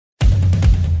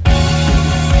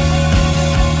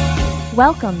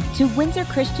Welcome to Windsor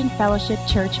Christian Fellowship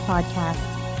Church Podcast.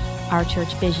 Our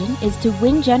church vision is to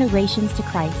win generations to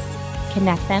Christ,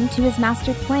 connect them to His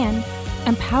master plan,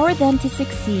 empower them to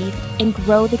succeed, and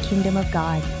grow the kingdom of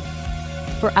God.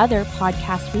 For other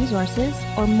podcast resources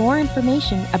or more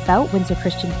information about Windsor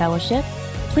Christian Fellowship,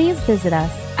 please visit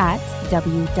us at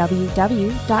www.wcf.ca.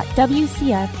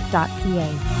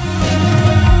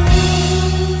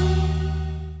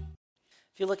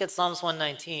 If you look at Psalms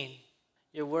 119,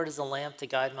 your word is a lamp to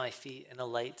guide my feet and a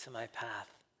light to my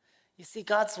path. You see,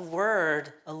 God's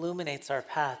word illuminates our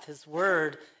path. His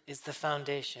word is the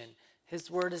foundation. His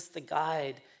word is the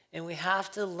guide. And we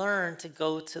have to learn to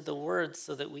go to the word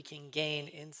so that we can gain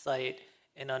insight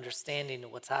and understanding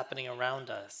of what's happening around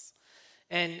us.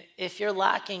 And if you're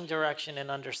lacking direction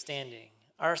and understanding,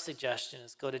 our suggestion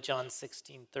is go to John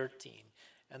 16:13.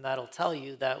 And that'll tell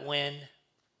you that when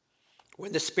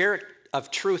the Spirit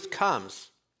of truth comes,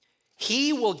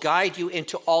 He will guide you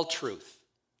into all truth.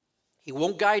 He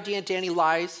won't guide you into any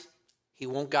lies. He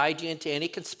won't guide you into any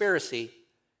conspiracy.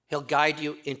 He'll guide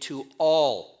you into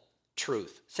all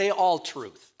truth. Say all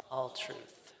truth. All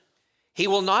truth. He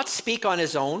will not speak on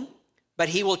his own, but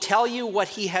he will tell you what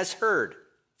he has heard.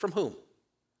 From whom?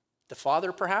 The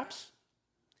Father, perhaps?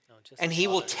 No, just and the he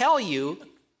will Father. tell you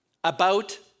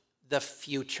about the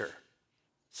future.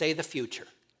 Say the future.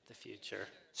 The future.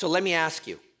 So let me ask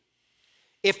you,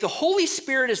 if the Holy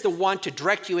Spirit is the one to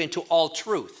direct you into all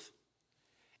truth,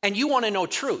 and you want to know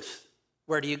truth,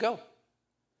 where do you go?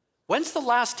 When's the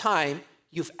last time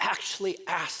you've actually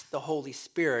asked the Holy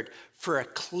Spirit for a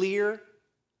clear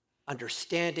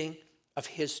understanding of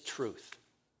His truth?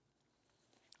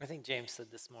 I think James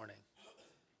said this morning.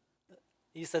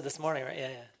 You said this morning, right?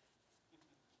 Yeah.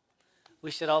 We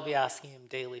should all be asking Him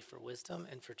daily for wisdom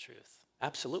and for truth.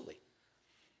 Absolutely.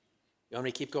 You want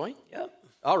me to keep going? Yep.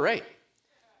 All right.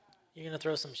 You're going to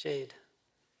throw some shade.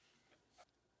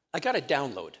 I got a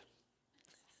download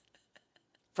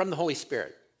from the Holy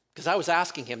Spirit because I was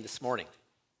asking Him this morning.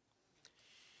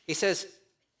 He says,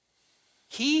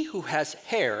 he who has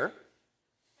hair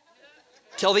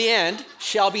till the end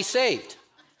shall be saved.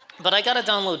 But I got a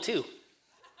download too.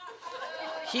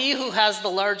 He who has the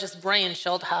largest brain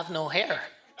shall have no hair.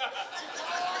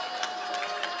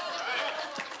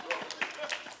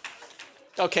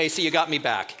 Okay, so you got me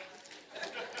back.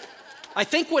 I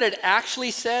think what it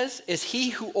actually says is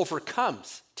he who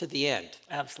overcomes to the end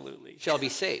Absolutely. shall be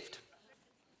saved.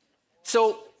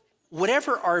 So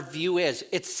whatever our view is,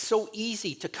 it's so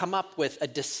easy to come up with a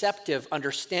deceptive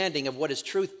understanding of what is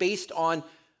truth based on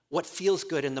what feels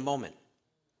good in the moment.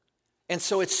 And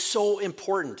so it's so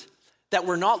important that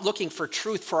we're not looking for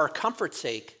truth for our comfort's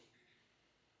sake,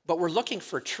 but we're looking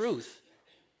for truth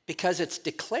because it's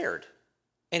declared,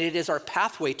 and it is our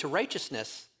pathway to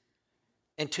righteousness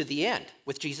and to the end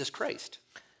with Jesus Christ.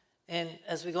 And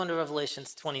as we go into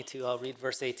Revelations 22, I'll read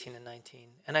verse 18 and 19.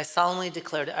 And I solemnly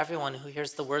declare to everyone who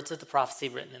hears the words of the prophecy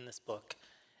written in this book,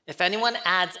 if anyone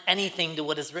adds anything to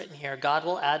what is written here, God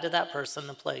will add to that person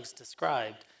the plagues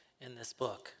described in this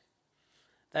book.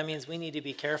 That means we need to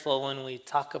be careful when we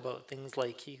talk about things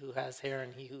like he who has hair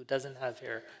and he who doesn't have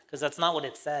hair, because that's not what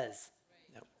it says.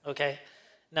 No. Okay?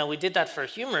 Now, we did that for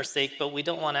humor's sake, but we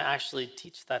don't want to actually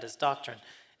teach that as doctrine.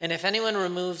 And if anyone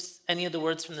removes any of the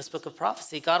words from this book of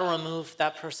prophecy, God will remove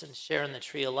that person's share in the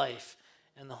tree of life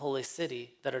and the holy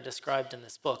city that are described in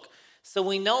this book. So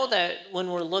we know that when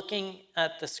we're looking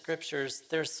at the scriptures,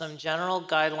 there's some general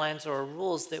guidelines or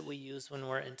rules that we use when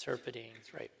we're interpreting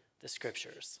the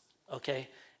scriptures, okay?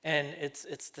 And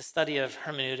it's the study of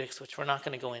hermeneutics, which we're not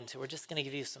going to go into. We're just going to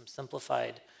give you some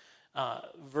simplified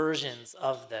versions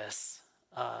of this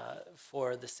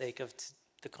for the sake of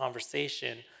the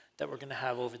conversation that we're going to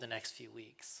have over the next few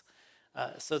weeks.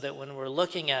 So that when we're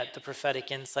looking at the prophetic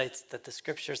insights that the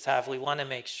scriptures have, we want to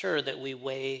make sure that we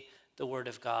weigh the word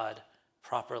of God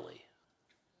properly.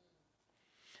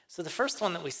 So the first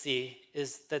one that we see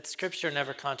is that scripture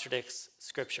never contradicts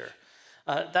scripture.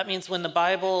 That means when the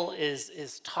Bible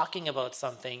is talking about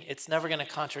something, it's never going to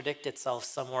contradict itself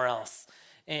somewhere else.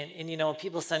 And you know,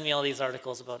 people send me all these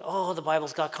articles about, oh, the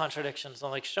Bible's got contradictions. I'm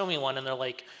like, show me one. And they're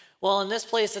like, well, in this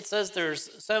place it says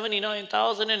there's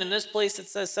 79,000, and in this place it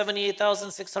says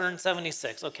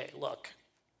 78,676. Okay, look.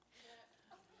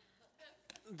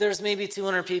 There's maybe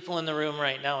 200 people in the room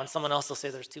right now, and someone else will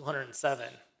say there's 207.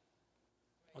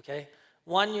 Okay?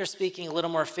 One, you're speaking a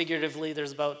little more figuratively,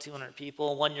 there's about 200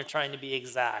 people. One, you're trying to be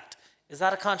exact. Is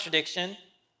that a contradiction?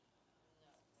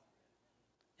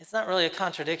 It's not really a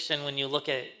contradiction when you look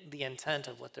at the intent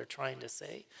of what they're trying to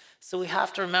say. So we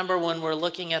have to remember when we're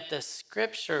looking at the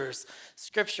scriptures,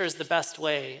 scripture is the best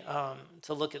way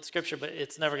to look at scripture, but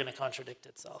it's never going to contradict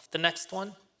itself. The next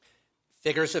one.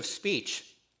 Figures of speech.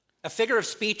 A figure of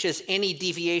speech is any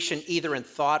deviation either in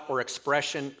thought or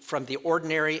expression from the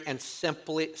ordinary and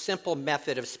simple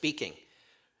method of speaking,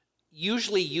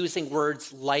 usually using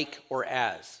words like or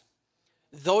as.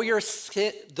 Though your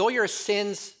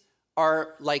sins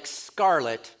are like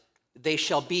scarlet, they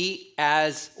shall be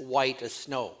as white as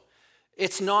snow.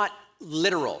 It's not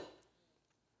literal.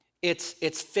 It's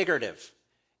figurative.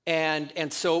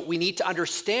 And so we need to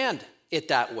understand it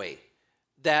that way,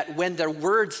 that when the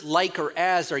words like or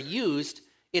as are used,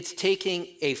 it's taking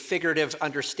a figurative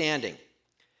understanding.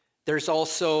 There's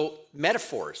also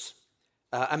metaphors.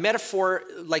 A metaphor,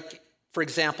 like, for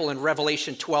example, in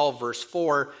Revelation 12, verse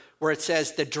 4, where it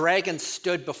says, the dragon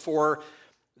stood before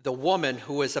the woman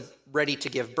who was ready to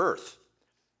give birth.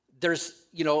 There's,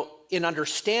 in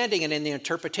understanding and in the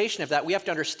interpretation of that, we have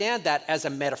to understand that as a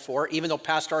metaphor, even though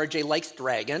Pastor RJ likes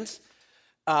dragons.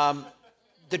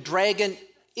 The dragon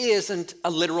isn't a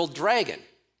literal dragon,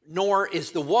 nor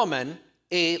is the woman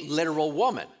a literal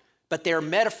woman, but they're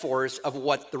metaphors of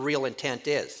what the real intent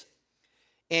is.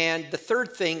 And the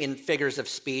third thing in figures of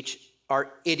speech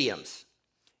are idioms.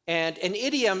 And an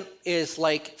idiom is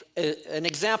like, an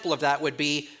example of that would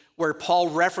be where Paul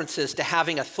references to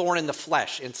having a thorn in the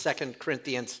flesh in 2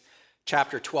 Corinthians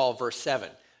chapter 12, verse 7.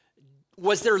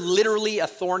 Was there literally a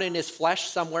thorn in his flesh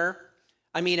somewhere?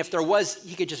 I mean, if there was,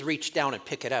 he could just reach down and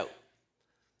pick it out.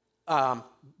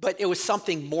 But it was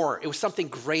something more. It was something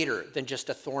greater than just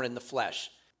a thorn in the flesh.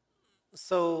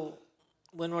 So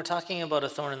when we're talking about a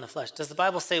thorn in the flesh, does the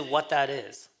Bible say what that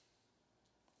is?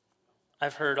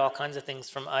 I've heard all kinds of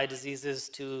things, from eye diseases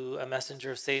to a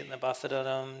messenger of Satan that buffeted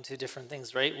him to different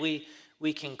things, right?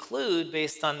 We conclude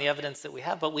based on the evidence that we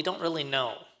have, but we don't really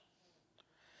know.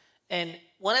 And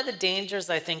one of the dangers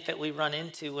I think that we run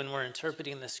into when we're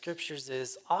interpreting the scriptures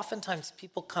is oftentimes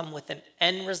people come with an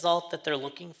end result that they're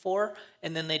looking for,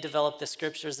 and then they develop the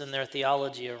scriptures and their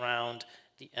theology around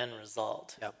the end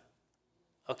result. Yep.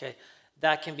 Okay,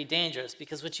 that can be dangerous,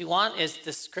 because what you want is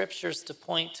the scriptures to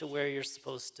point to where you're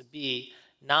supposed to be,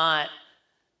 not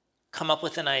come up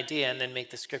with an idea and then make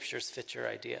the scriptures fit your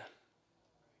idea.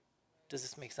 Does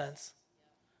this make sense?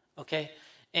 Okay,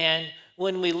 and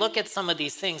when we look at some of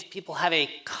these things, people have a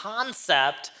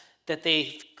concept that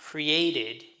they've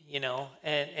created,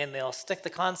 and they'll stick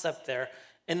the concept there,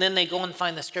 and then they go and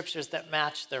find the scriptures that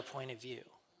match their point of view.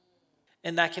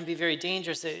 And that can be very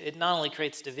dangerous. It not only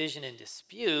creates division and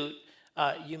dispute,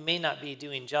 you may not be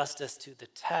doing justice to the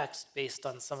text based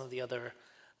on some of the other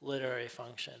literary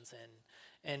functions.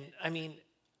 And I mean,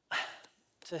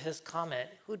 to his comment,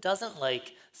 who doesn't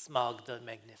like Smaug the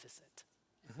Magnificent?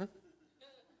 Mm-hmm.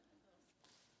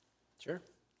 Sure.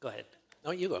 Go ahead. No,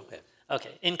 you go ahead.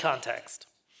 Okay, in context.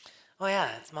 Oh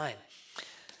yeah, it's mine.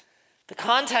 The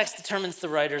context determines the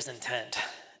writer's intent.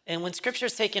 And when scripture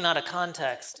is taken out of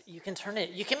context, you can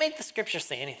make the scripture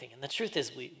say anything. And the truth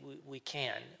is we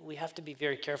can. We have to be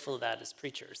very careful of that as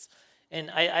preachers. And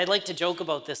I like to joke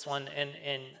about this one,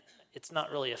 and it's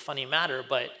not really a funny matter,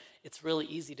 but it's really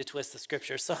easy to twist the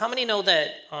scripture. So how many know that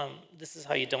this is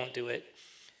how you don't do it?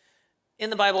 In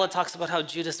the Bible, it talks about how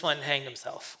Judas went and hanged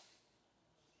himself.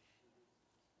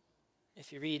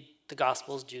 If you read the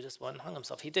Gospels, Judas went and hung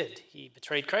himself. He did. He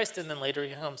betrayed Christ, and then later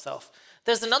he hung himself.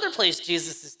 There's another place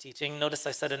Jesus is teaching. Notice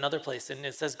I said another place, and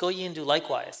it says, go ye and do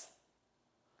likewise.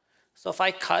 So if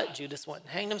I cut, Judas went and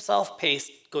hanged himself,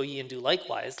 paste, go ye and do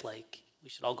likewise, like we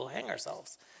should all go hang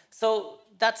ourselves. So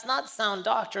that's not sound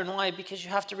doctrine. Why? Because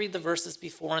you have to read the verses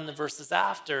before and the verses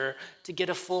after to get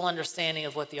a full understanding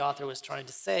of what the author was trying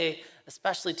to say,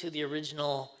 especially to the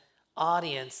original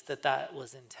audience that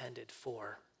was intended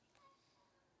for.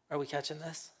 Are we catching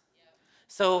this? Yeah.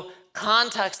 So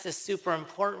context is super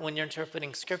important when you're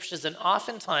interpreting scriptures. And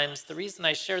oftentimes, the reason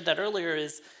I shared that earlier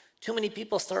is too many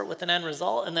people start with an end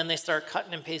result, and then they start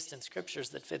cutting and pasting scriptures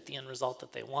that fit the end result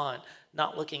that they want,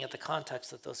 not looking at the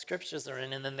context that those scriptures are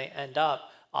in, and then they end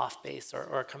up off base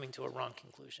or coming to a wrong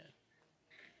conclusion.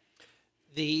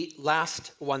 The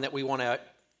last one that we want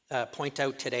to point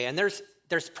out today, and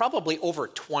there's probably over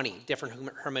 20 different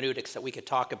hermeneutics that we could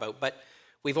talk about, but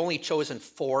we've only chosen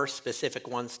 4 specific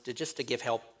ones to give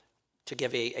help, to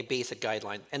give a basic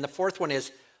guideline. And the fourth one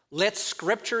is, let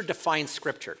Scripture define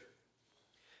Scripture.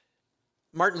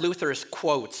 Martin Luther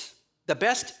quotes, the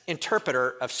best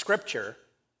interpreter of Scripture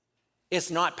is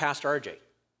not Pastor RJ.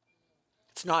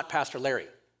 It's not Pastor Larry.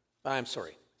 I'm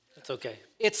sorry. That's okay.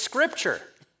 It's Scripture.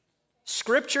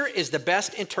 Scripture is the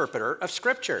best interpreter of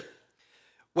Scripture.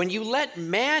 When you let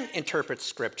man interpret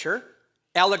Scripture,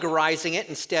 allegorizing it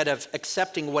instead of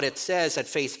accepting what it says at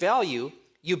face value,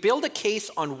 you build a case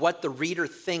on what the reader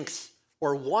thinks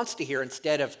or wants to hear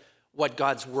instead of what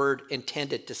God's word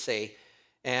intended to say.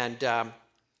 And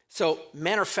so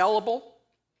men are fallible.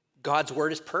 God's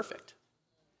word is perfect.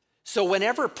 So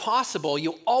whenever possible,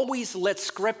 you always let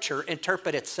Scripture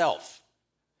interpret itself.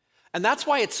 And that's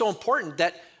why it's so important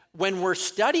that when we're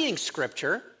studying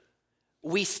Scripture,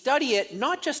 we study it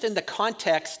not just in the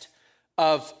context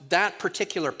of that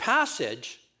particular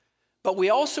passage, but we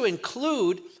also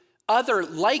include other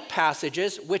like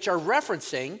passages which are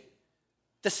referencing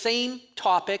the same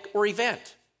topic or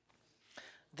event.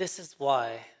 This is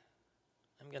why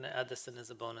I'm going to add this in as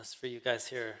a bonus for you guys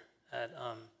here at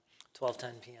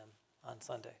 12:10 p.m. on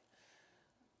Sunday.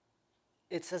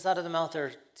 It says, out of the mouth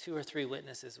are 2 or 3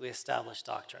 witnesses, we establish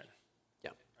doctrine.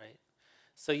 Yeah. Right?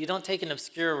 So you don't take an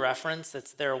obscure reference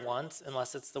that's there once,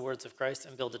 unless it's the words of Christ,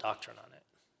 and build a doctrine on it.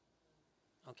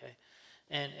 Okay?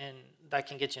 And that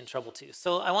can get you in trouble too.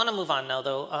 So I want to move on now,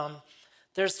 though.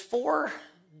 There's 4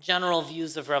 general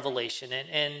views of Revelation,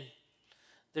 and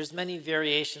there's many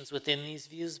variations within these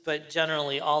views, but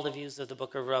generally all the views of the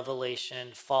book of Revelation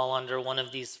fall under one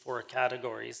of these 4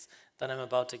 categories that I'm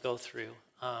about to go through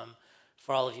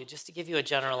for all of you, just to give you a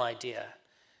general idea.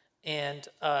 And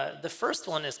the first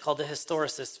one is called the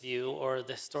historicist view, or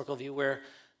the historical view, where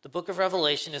the book of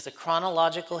Revelation is a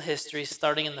chronological history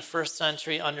starting in the 1st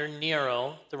century under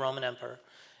Nero, the Roman emperor,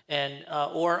 and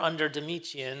or under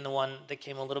Domitian, the one that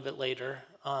came a little bit later.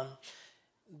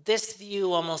 This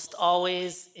view almost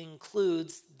always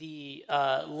includes the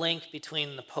link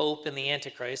between the Pope and the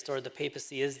Antichrist, or the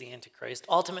papacy is the Antichrist,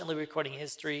 ultimately recording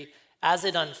history as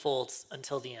it unfolds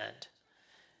until the end.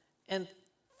 And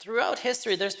throughout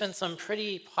history, there's been some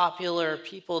pretty popular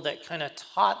people that kind of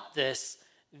taught this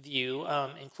view,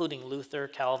 including Luther,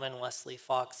 Calvin, Wesley,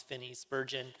 Fox, Finney,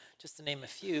 Spurgeon, just to name a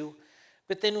few.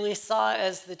 But then we saw,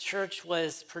 as the church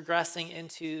was progressing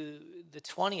into the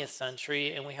 20th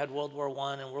century, and we had World War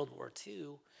I and World War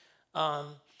II,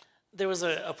 there was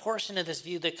a portion of this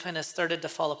view that kind of started to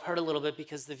fall apart a little bit,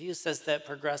 because the view says that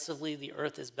progressively the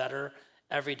earth is better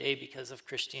every day because of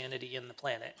Christianity and the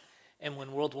planet. And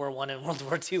when World War I and World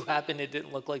War II happened, it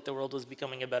didn't look like the world was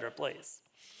becoming a better place.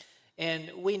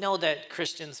 And we know that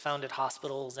Christians founded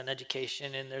hospitals and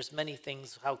education, and there's many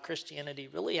things how Christianity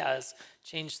really has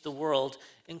changed the world,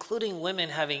 including women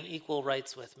having equal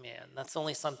rights with man. That's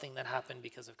only something that happened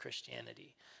because of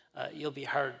Christianity. You'll be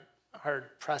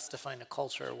hard-pressed to find a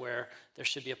culture where there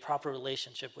should be a proper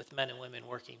relationship with men and women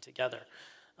working together.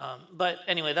 But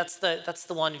anyway, that's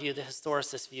the one view, the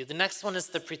historicist view. The next one is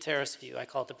the preterist view. I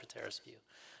call it the preterist view.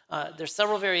 There's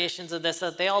several variations of this.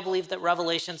 They all believe that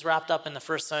Revelation's wrapped up in the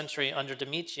 1st century under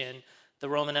Domitian, the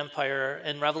Roman Empire,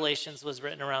 and Revelations was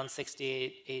written around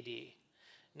 68 AD.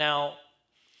 Now,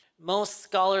 most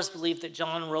scholars believe that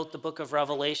John wrote the book of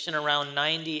Revelation around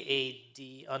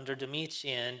 90 AD under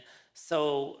Domitian,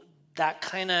 so that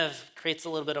kind of creates a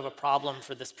little bit of a problem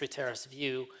for this preterist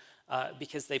view,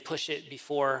 because they push it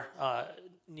before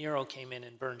Nero came in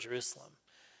and burned Jerusalem.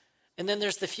 And then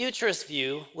there's the futurist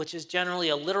view, which is generally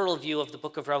a literal view of the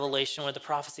book of Revelation, where the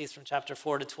prophecies from chapter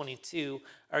 4 to 22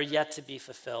 are yet to be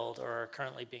fulfilled, or are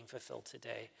currently being fulfilled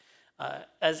today.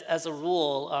 As a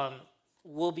rule,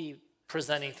 we'll be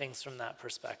presenting things from that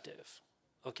perspective.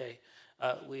 Okay,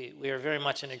 we are very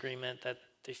much in agreement that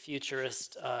the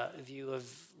futurist view of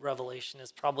Revelation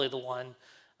is probably the one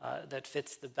that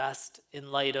fits the best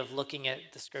in light of looking at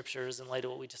the scriptures, in light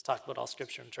of what we just talked about, all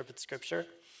scripture interprets scripture.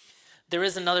 There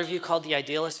is another view called the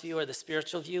idealist view, or the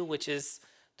spiritual view, which is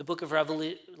the book of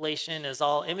Revelation is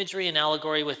all imagery and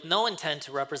allegory with no intent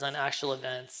to represent actual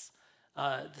events.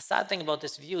 The sad thing about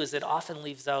this view is it often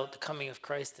leaves out the coming of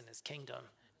Christ and his kingdom.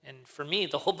 And for me,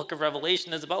 the whole book of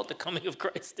Revelation is about the coming of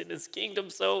Christ and his kingdom.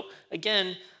 So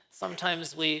again,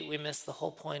 sometimes we miss the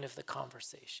whole point of the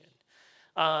conversation.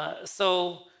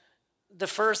 So the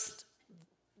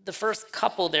first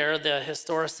couple there, the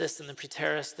historicist and the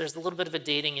preterist, there's a little bit of a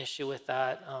dating issue with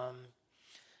that.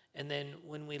 And then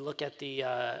when we look at the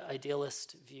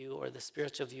idealist view, or the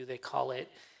spiritual view, they call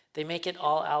it, they make it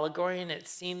all allegory. And it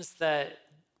seems that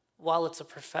while it's a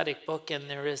prophetic book and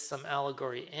there is some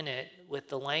allegory in it, with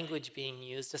the language being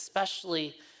used,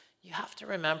 especially, you have to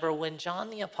remember when John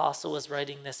the Apostle was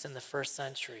writing this in the 1st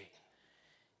century,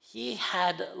 he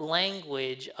had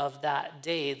language of that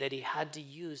day that he had to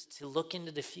use to look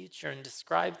into the future and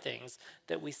describe things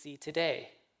that we see today.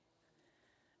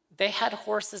 They had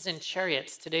horses and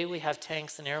chariots. Today we have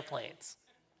tanks and airplanes.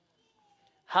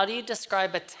 How do you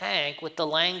describe a tank with the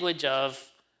language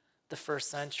of the 1st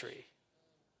century?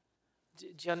 Do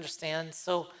you understand?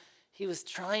 So he was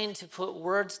trying to put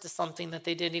words to something that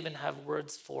they didn't even have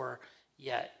words for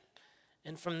yet.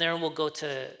 And from there, we'll go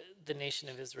to the nation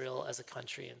of Israel as a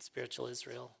country and spiritual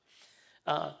Israel.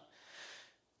 To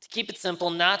keep it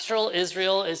simple, natural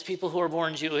Israel is people who are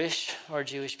born Jewish or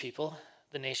Jewish people,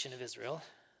 the nation of Israel.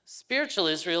 Spiritual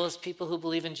Israel is people who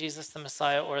believe in Jesus the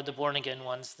Messiah or the born-again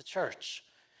ones, the church.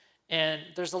 And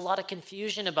there's a lot of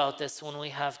confusion about this when we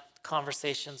have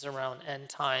conversations around end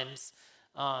times.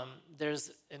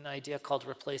 There's an idea called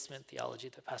replacement theology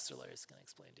that Pastor Larry is going to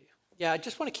explain to you. Yeah, I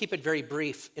just want to keep it very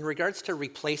brief. In regards to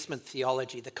replacement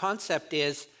theology, the concept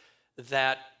is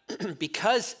that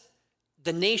because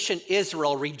the nation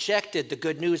Israel rejected the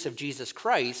good news of Jesus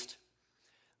Christ,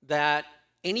 that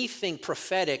anything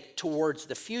prophetic towards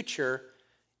the future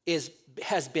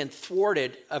has been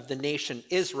thwarted of the nation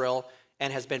Israel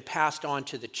and has been passed on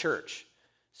to the church.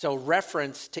 So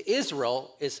reference to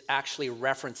Israel is actually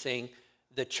referencing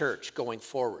the church going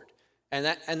forward. And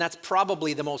that's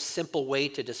probably the most simple way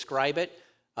to describe it.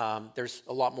 There's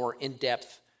a lot more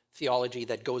in-depth theology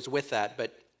that goes with that,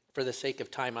 but for the sake of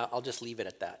time, I'll just leave it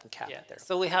at that and cap it there.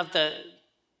 So we have the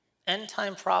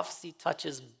end-time prophecy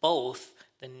touches both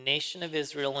the nation of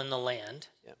Israel in the land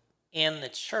and the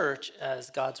church as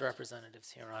God's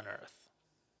representatives here on earth.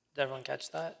 Did everyone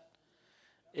catch that?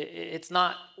 It's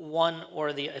not one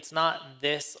or the, it's not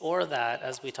this or that,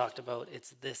 as we talked about. It's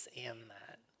this and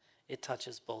that. It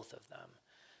touches both of them.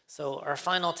 So our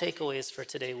final takeaways for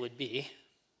today would be,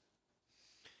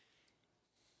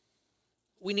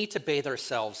 we need to bathe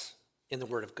ourselves in the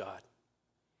Word of God.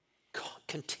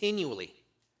 Continually.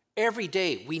 Every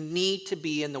day, we need to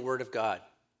be in the Word of God.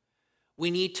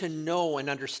 We need to know and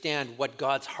understand what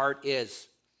God's heart is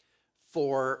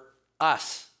for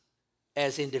us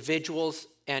as individuals,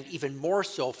 and even more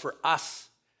so for us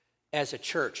as a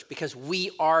church, because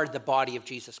we are the body of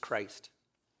Jesus Christ.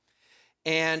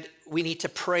 And we need to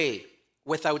pray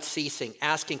without ceasing,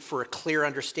 asking for a clear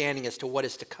understanding as to what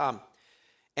is to come.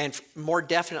 And more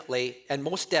definitely, and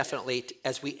most definitely,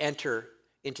 as we enter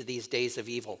into these days of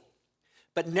evil.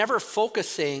 But never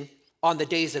focusing on the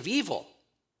days of evil.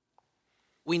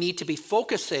 We need to be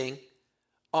focusing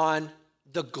on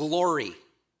the glory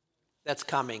that's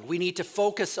coming. We need to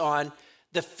focus on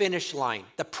the finish line,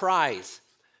 the prize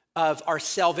of our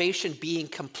salvation being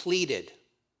completed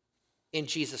in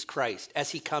Jesus Christ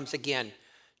as he comes again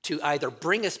to either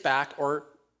bring us back or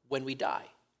when we die.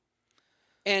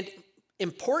 And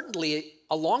importantly,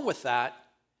 along with that,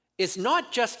 is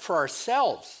not just for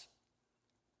ourselves,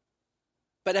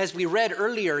 but as we read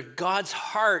earlier, God's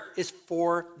heart is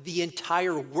for the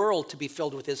entire world to be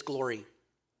filled with his glory.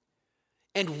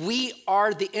 And we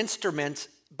are the instruments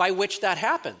by which that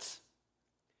happens.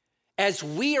 As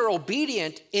we are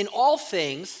obedient in all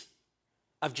things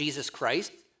of Jesus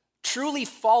Christ, truly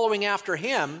following after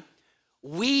him,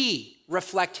 we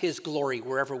reflect his glory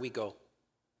wherever we go.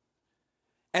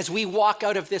 As we walk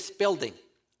out of this building,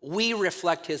 we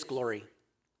reflect his glory.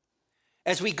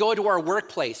 As we go to our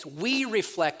workplace, we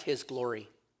reflect his glory.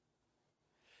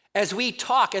 As we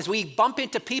talk, as we bump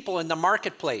into people in the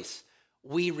marketplace,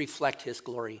 we reflect his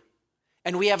glory.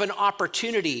 And we have an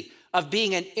opportunity of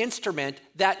being an instrument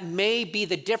that may be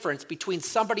the difference between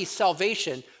somebody's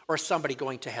salvation or somebody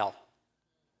going to hell.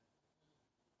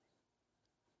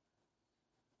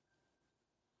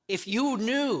 If you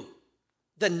knew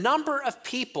the number of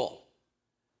people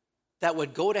that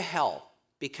would go to hell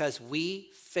because we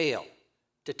fail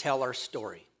to tell our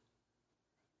story,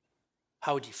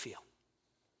 how would you feel?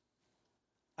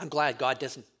 I'm glad God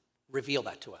doesn't reveal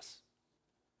that to us.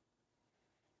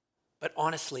 But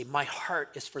honestly, my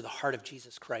heart is for the heart of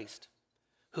Jesus Christ,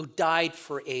 who died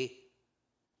for a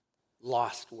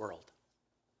lost world,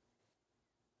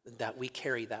 and that we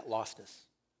carry that lostness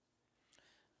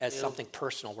as something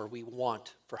personal where we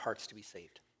want for hearts to be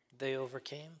saved. They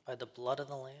overcame by the blood of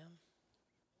the Lamb,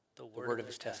 the word of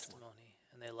his testimony,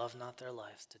 and they love not their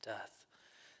lives to death.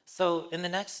 So in the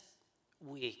next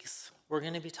weeks, we're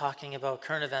going to be talking about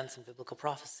current events in biblical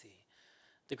prophecy.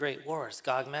 The great wars,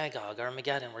 Gog, Magog,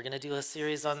 Armageddon. We're going to do a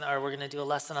series on, or we're going to do a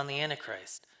lesson on the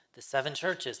Antichrist, the 7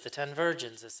 churches, the 10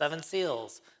 virgins, the 7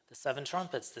 seals, the 7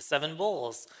 trumpets, the 7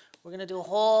 bowls. We're going to do a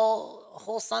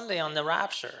whole Sunday on the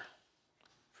rapture.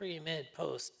 Pre, mid,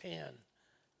 post, pan,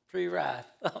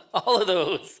 pre-wrath, all of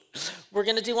those. We're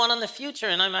going to do one on the future,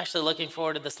 and I'm actually looking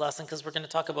forward to this lesson because we're going to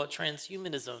talk about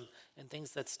transhumanism and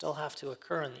things that still have to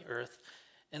occur on the earth.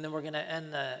 And then we're going to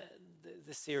end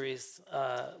the series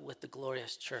with the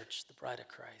glorious church, the bride of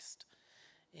Christ.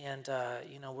 And,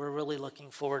 we're really looking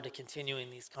forward to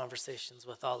continuing these conversations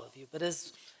with all of you. But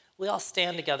as we all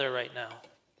stand together right now,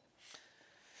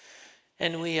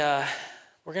 And we're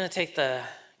going to take the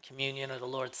communion or the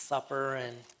Lord's Supper.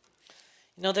 And,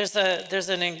 there's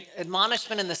an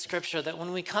admonishment in the scripture that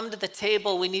when we come to the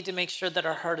table, we need to make sure that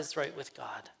our heart is right with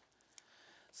God.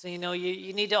 So,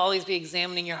 you need to always be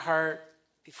examining your heart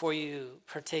before you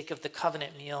partake of the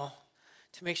covenant meal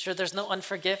to make sure there's no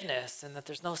unforgiveness and that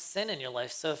there's no sin in your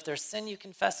life. So if there's sin, you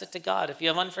confess it to God. If you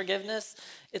have unforgiveness,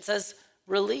 it says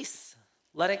release,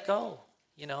 let it go,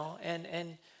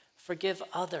 and forgive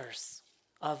others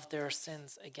of their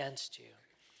sins against you.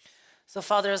 So,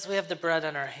 Father, as we have the bread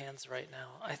in our hands right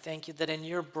now, I thank you that in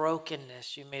your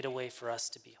brokenness, you made a way for us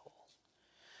to be whole.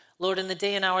 Lord, in the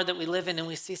day and hour that we live in and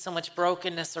we see so much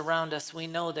brokenness around us, we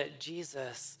know that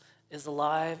Jesus is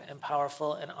alive and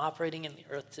powerful and operating in the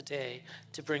earth today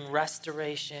to bring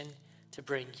restoration, to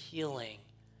bring healing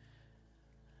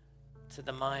to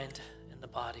the mind and the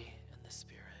body and the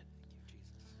spirit.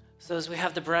 So as we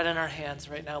have the bread in our hands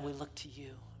right now, we look to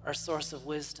you, our source of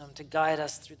wisdom, to guide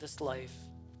us through this life.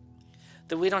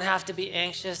 That we don't have to be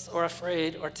anxious or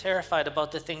afraid or terrified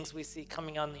about the things we see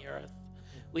coming on the earth.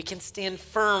 We can stand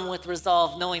firm with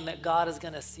resolve, knowing that God is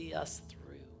going to see us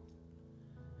through.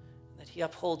 And that he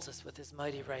upholds us with his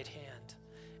mighty right hand.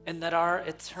 And that our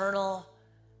eternal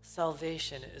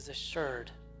salvation is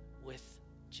assured with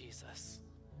Jesus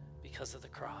because of the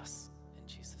cross. In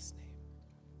Jesus' name.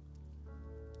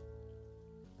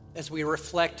 As we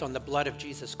reflect on the blood of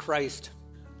Jesus Christ,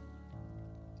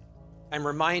 I'm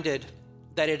reminded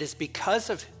that it is because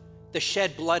of the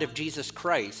shed blood of Jesus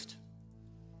Christ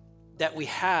that we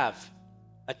have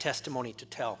a testimony to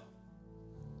tell.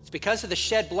 It's because of the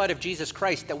shed blood of Jesus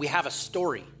Christ that we have a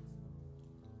story.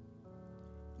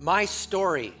 My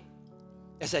story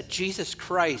is that Jesus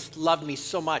Christ loved me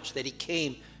so much that he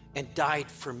came and died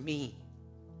for me.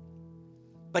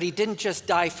 But he didn't just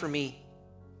die for me.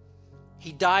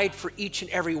 He died for each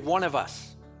and every one of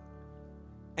us.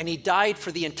 And he died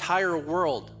for the entire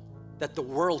world, that the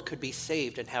world could be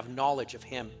saved and have knowledge of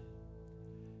him.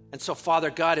 And so, Father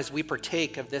God, as we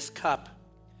partake of this cup,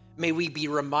 may we be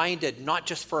reminded, not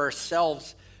just for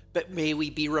ourselves, but may we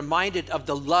be reminded of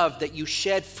the love that you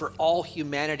shed for all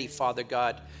humanity, Father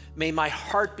God. May my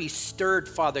heart be stirred,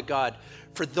 Father God,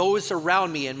 for those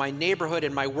around me in my neighborhood,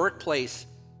 in my workplace,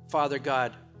 Father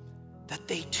God, that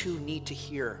they too need to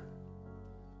hear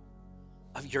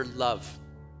of your love.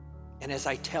 And as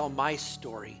I tell my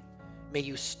story, may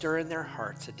you stir in their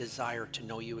hearts a desire to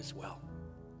know you as well.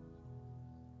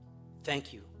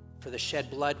 Thank you for the shed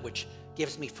blood which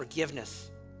gives me forgiveness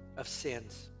of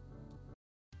sins.